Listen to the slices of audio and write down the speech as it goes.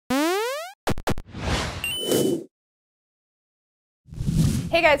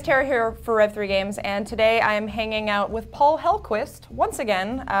Hey guys, Tara here for Rev3 Games, and today I am hanging out with Paul Hellquist once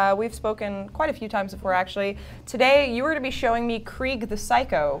again. We've spoken quite a few times before, actually. Today you were going to be showing me Krieg the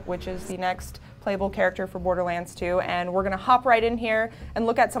Psycho, which is the next playable character for Borderlands 2, and we're going to hop right in here and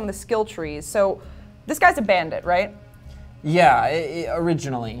look at some of the skill trees. So, this guy's a bandit, right? Yeah,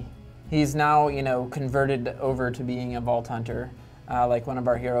 originally. He's now, converted over to being a vault hunter. Like one of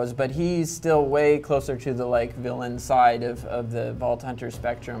our heroes, but he's still way closer to the villain side of the Vault Hunter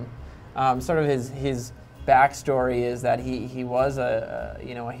spectrum. Sort of his backstory is that he was a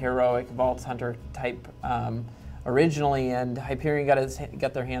heroic Vault Hunter type originally, and Hyperion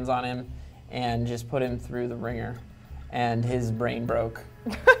got their hands on him and just put him through the ringer, and his brain broke.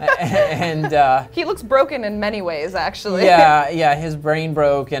 And he looks broken in many ways, actually. Yeah, his brain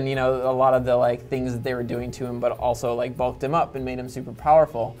broke, and a lot of the things that they were doing to him, but also bulked him up and made him super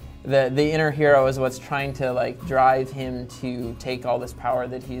powerful. The inner hero is what's trying to drive him to take all this power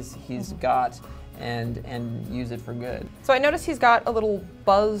that he's got and use it for good. So I noticed he's got a little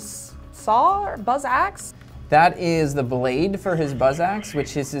buzz saw or buzz axe. That is the blade for his buzz axe,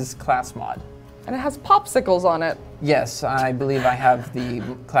 which is his class mod. And it has popsicles on it. Yes, I believe I have the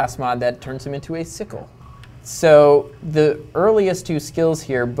class mod that turns him into a sickle. So the earliest two skills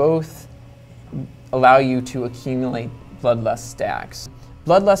here both allow you to accumulate Bloodlust stacks.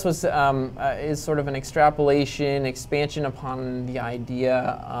 Bloodlust is sort of an expansion upon the idea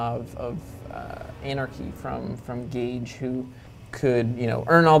of anarchy from Gage, who could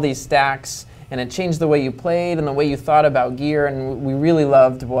earn all these stacks, and it changed the way you played and the way you thought about gear, and we really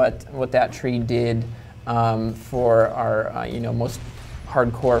loved what that tree did for our most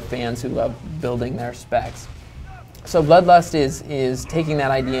hardcore fans who love building their specs. So Bloodlust is taking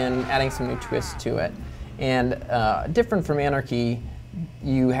that idea and adding some new twists to it. And different from Anarchy,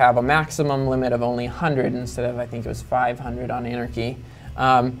 you have a maximum limit of only 100 instead of, I think it was 500 on Anarchy.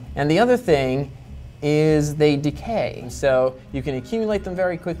 And the other thing is they decay. So you can accumulate them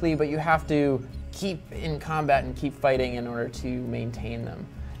very quickly, but you have to keep in combat and keep fighting in order to maintain them.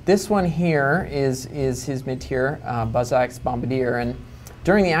 This one here is his mid-tier Buzz Axe Bombardier, and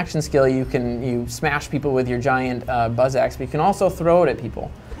during the action skill you smash people with your giant Buzz Axe, but you can also throw it at people.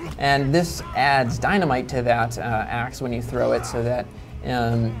 And this adds dynamite to that axe when you throw it, so that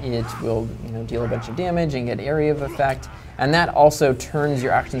it will deal a bunch of damage and get area of effect. And that also turns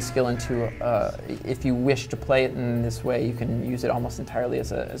your action skill into, if you wish to play it in this way, you can use it almost entirely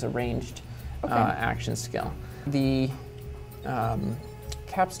as a ranged action skill. The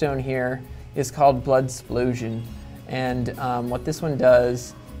capstone here is called Bloodsplosion, and what this one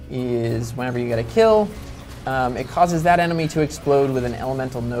does is whenever you get a kill, it causes that enemy to explode with an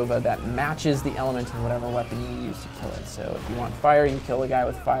elemental nova that matches the element of whatever weapon you use to kill it. So if you want fire, you kill a guy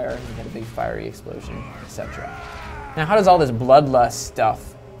with fire, and you get a big fiery explosion, etc. Now, how does all this Bloodlust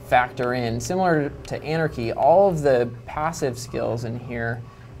stuff factor in? Similar to Anarchy, all of the passive skills in here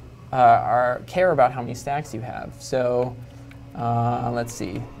care about how many stacks you have. So let's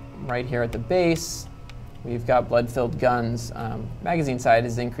see, right here at the base, we've got blood-filled guns. Magazine side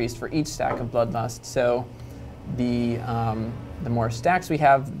is increased for each stack of Bloodlust. So the more stacks we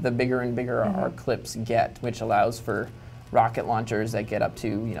have, the bigger and bigger our clips get, which allows for rocket launchers that get up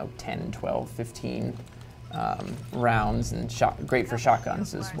to 10, 12, 15 rounds, and great for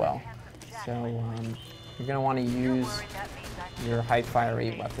shotguns as well. So you're going to want to use your high fire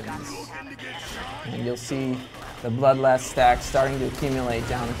rate weapons. And you'll see the Bloodlust stack starting to accumulate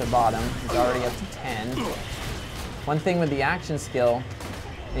down at the bottom. He's already up to 10. One thing with the action skill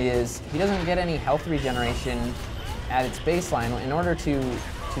is he doesn't get any health regeneration at its baseline. In order to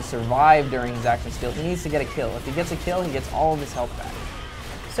survive during his action skill, he needs to get a kill. If he gets a kill, he gets all of his health back.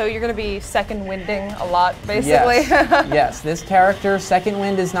 So you're going to be second winding a lot, basically? Yes, yes. This character, second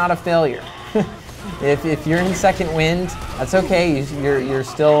wind is not a failure. If you're in second wind, that's okay. You're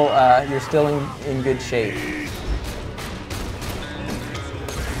still in good shape.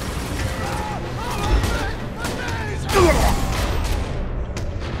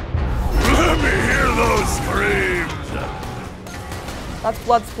 Let me hear those screams! That's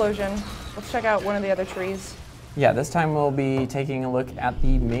Bloodsplosion. Let's check out one of the other trees. Yeah, this time we'll be taking a look at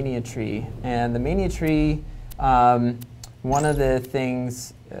the Mania tree. And the Mania tree, one of the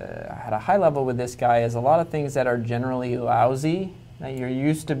things at a high level with this guy is a lot of things that are generally lousy, that you're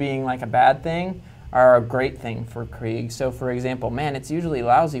used to being like a bad thing, are a great thing for Krieg. So for example, man, it's usually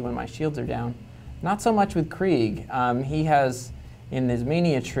lousy when my shields are down. Not so much with Krieg. He has, in his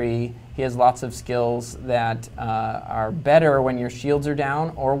Mania tree, he has lots of skills that are better when your shields are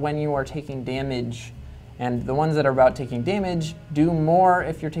down or when you are taking damage. And the ones that are about taking damage do more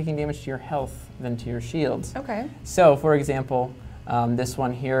if you're taking damage to your health than to your shields. Okay. So, for example, This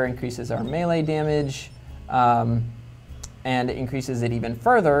one here increases our melee damage, and it increases it even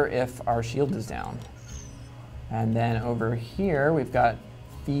further if our shield is down. And then over here, we've got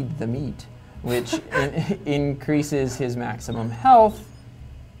Feed the Meat, which increases his maximum health,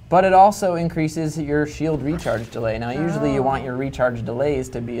 but it also increases your shield recharge delay. Now, usually you want your recharge delays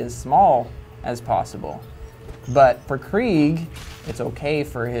to be as small as possible. But for Krieg, it's okay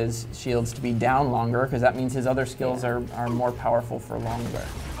for his shields to be down longer, because that means his other skills are more powerful for longer.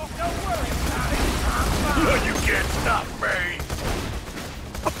 You can't stop me!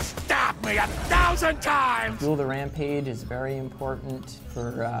 Stop me 1,000 times! Fuel the Rampage is very important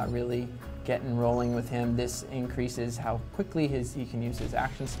for really getting rolling with him. This increases how quickly he can use his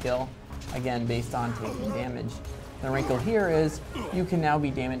action skill, again based on taking damage. The wrinkle here is you can now be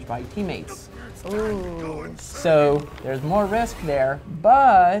damaged by teammates. Ooh. So there's more risk there,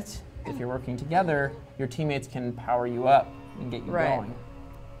 but if you're working together, your teammates can power you up and get you going.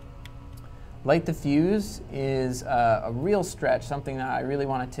 Light the Fuse is a real stretch, something that I really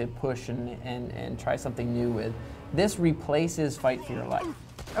wanted to push and try something new with. This replaces Fight for Your Life.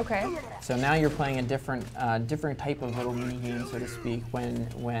 Okay. So now you're playing a different type of little mini game, so to speak, when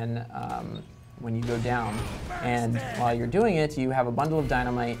you go down. And while you're doing it, you have a bundle of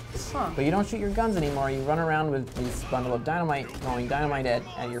dynamite, but you don't shoot your guns anymore. You run around with this bundle of dynamite, throwing dynamite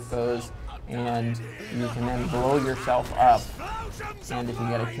at your foes, and you can then blow yourself up. And if you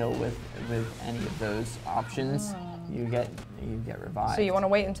get a kill with any of those options, you get revived. So you want to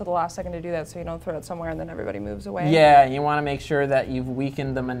wait until the last second to do that, so you don't throw it somewhere and then everybody moves away. Yeah, you want to make sure that you've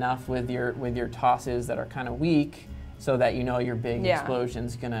weakened them enough with your tosses that are kind of weak, so that you know your big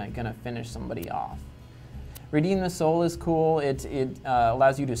explosion's gonna finish somebody off. Redeem the Soul is cool. It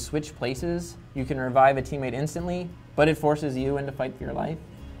allows you to switch places. You can revive a teammate instantly, but it forces you into Fight for Your Life,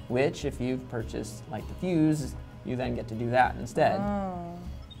 which if you've purchased Light the Fuse, you then get to do that instead.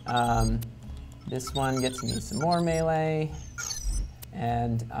 This one gets me some more melee.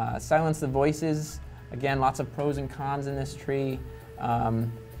 And Silence the Voices, again, lots of pros and cons in this tree.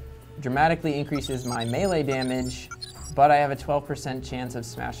 Dramatically increases my melee damage, but I have a 12% chance of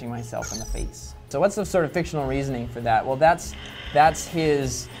smashing myself in the face. So what's the sort of fictional reasoning for that? Well, that's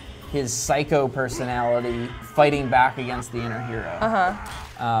his psycho personality fighting back against the inner hero.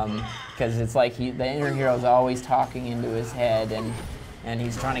 Because it's like the inner hero is always talking into his head, and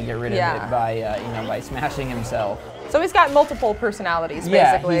he's trying to get rid of it by smashing himself. So he's got multiple personalities,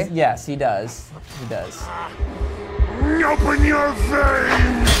 basically. Yes, he does. He does. Open your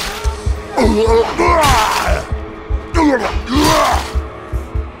veins!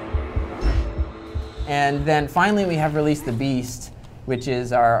 And then finally we have Release the Beast, which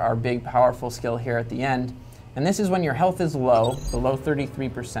is our big powerful skill here at the end. And this is when your health is low, below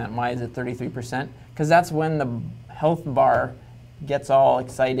 33%. Why is it 33%? Because that's when the health bar gets all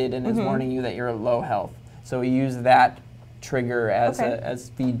excited and is warning you that you're at low health. So we use that trigger as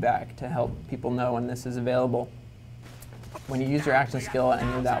feedback to help people know when this is available. When you use your action skill and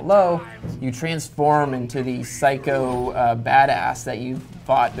you're that low, you transform into the psycho badass that you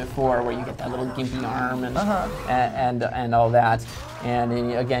fought before, where you get that little gimpy arm and all that. And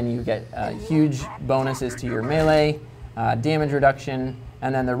then, again, you get huge bonuses to your melee, damage reduction,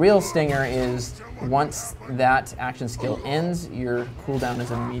 and then the real stinger is once that action skill ends, your cooldown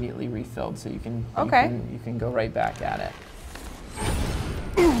is immediately refilled, so you can go right back at it.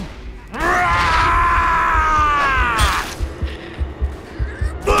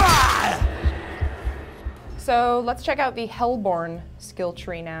 So let's check out the Hellborn skill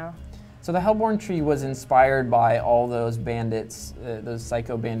tree now. So the Hellborn tree was inspired by all those bandits, those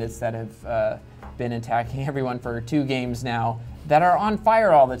psycho bandits that have been attacking everyone for 2 games now, that are on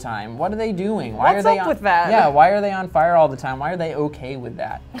fire all the time. What are they doing? What's up with that? Yeah, why are they on fire all the time? Why are they okay with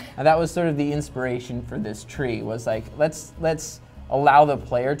that? And that was sort of the inspiration for this tree, was like, let's allow the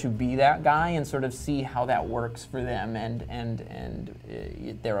player to be that guy and sort of see how that works for them,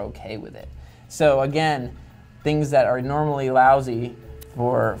 and they're okay with it. So again, things that are normally lousy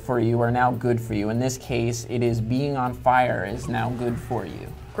for you are now good for you. In this case, it is being on fire is now good for you.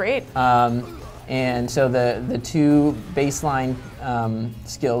 Great. And so the 2 baseline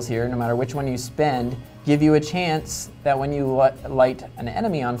skills here, no matter which one you spend, give you a chance that when you light an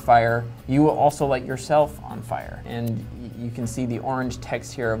enemy on fire, you will also light yourself on fire. And you can see the orange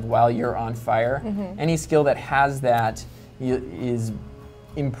text here of while you're on fire. Any skill that has that is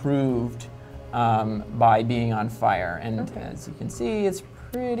improved by being on fire. And as you can see, it's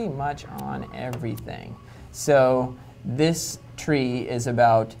pretty much on everything. So this tree is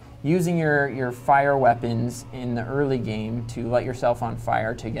about using your fire weapons in the early game to light yourself on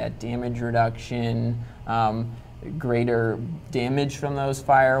fire to get damage reduction, greater damage from those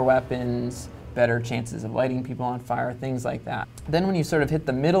fire weapons, better chances of lighting people on fire, things like that. Then when you sort of hit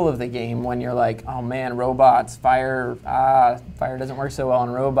the middle of the game, when you're like, oh man, robots, fire doesn't work so well on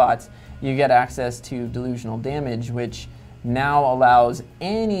robots, you get access to delusional damage, which now allows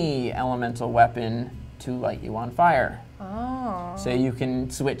any elemental weapon to light you on fire. Oh. So you can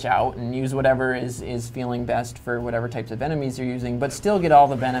switch out and use whatever is feeling best for whatever types of enemies you're using, but still get all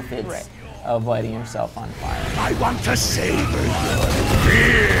the benefits of lighting yourself on fire. I want to savor your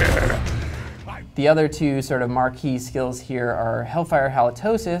fear. The other two sort of marquee skills here are Hellfire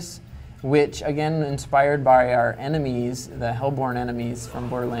Halitosis, which again inspired by our enemies, the Hellborn enemies from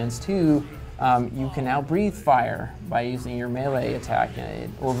Borderlands 2, you can now breathe fire by using your melee attack. It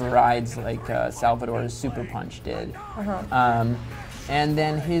overrides like Salvador's Super Punch did. And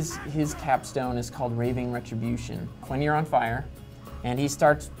then his capstone is called Raving Retribution. When you're on fire and he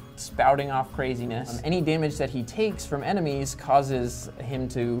starts spouting off craziness, any damage that he takes from enemies causes him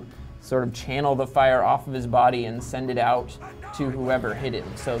to sort of channel the fire off of his body and send it out to whoever hit him.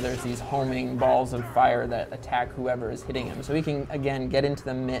 So there's these homing balls of fire that attack whoever is hitting him. So he can, again, get into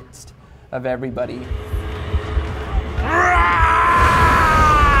the midst of everybody.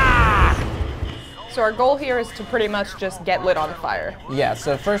 So our goal here is to pretty much just get lit on fire. Yeah,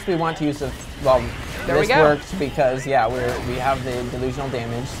 so first we want to use well, this works because, yeah, we have the delusional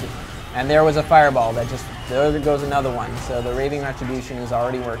damage. And there was a fireball that just, there goes another one. So the Raving Retribution is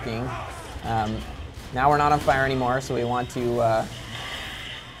already working. Now we're not on fire anymore, so we want to,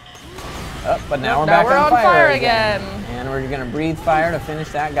 but now we're back on fire again. And we're gonna breathe fire to finish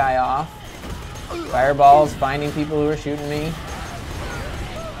that guy off. Fireballs, finding people who are shooting me.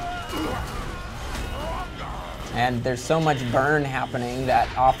 And there's so much burn happening that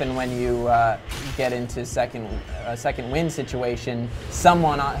often when you get into a second wind situation,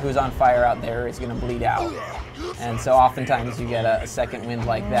 someone who's on fire out there is going to bleed out. And so oftentimes you get a second wind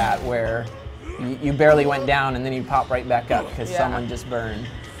like that where you barely went down and then you pop right back up because someone just burned.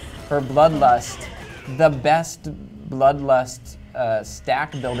 For Bloodlust, the best Bloodlust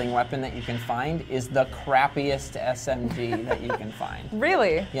stack building weapon that you can find is the crappiest SMG that you can find.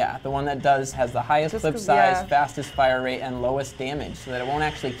 Really? Yeah, the one that has the highest clip size, fastest fire rate, and lowest damage, so that it won't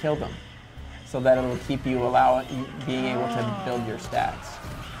actually kill them. So that it'll keep you being able to build your stats.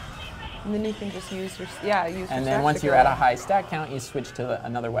 And then you can just use your And then once you're at a high stat count, you switch to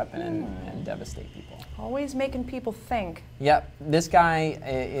another weapon and devastate people. Always making people think. Yep, this guy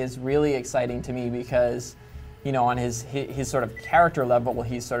is really exciting to me because, you know, on his sort of character level,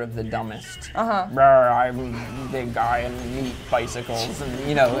 he's sort of the dumbest. I'm a big guy and neat bicycles and,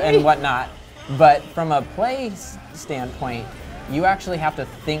 you know, and whatnot. But from a play standpoint, you actually have to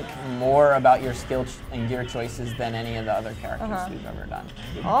think more about your skill and gear choices than any of the other characters we've ever done.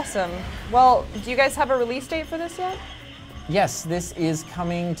 Awesome. Well, do you guys have a release date for this yet? Yes, this is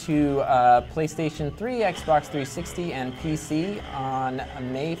coming to PlayStation 3, Xbox 360, and PC on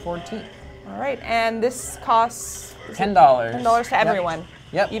May 14th. All right, and this costs $10. $10 to everyone.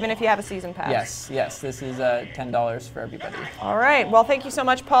 Yep. Even if you have a season pass. Yes, this is $10 for everybody. All right, well, thank you so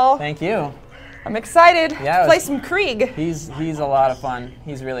much, Paul. Thank you. I'm excited to play some Krieg. He's a lot of fun.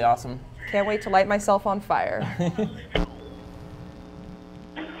 He's really awesome. Can't wait to light myself on fire.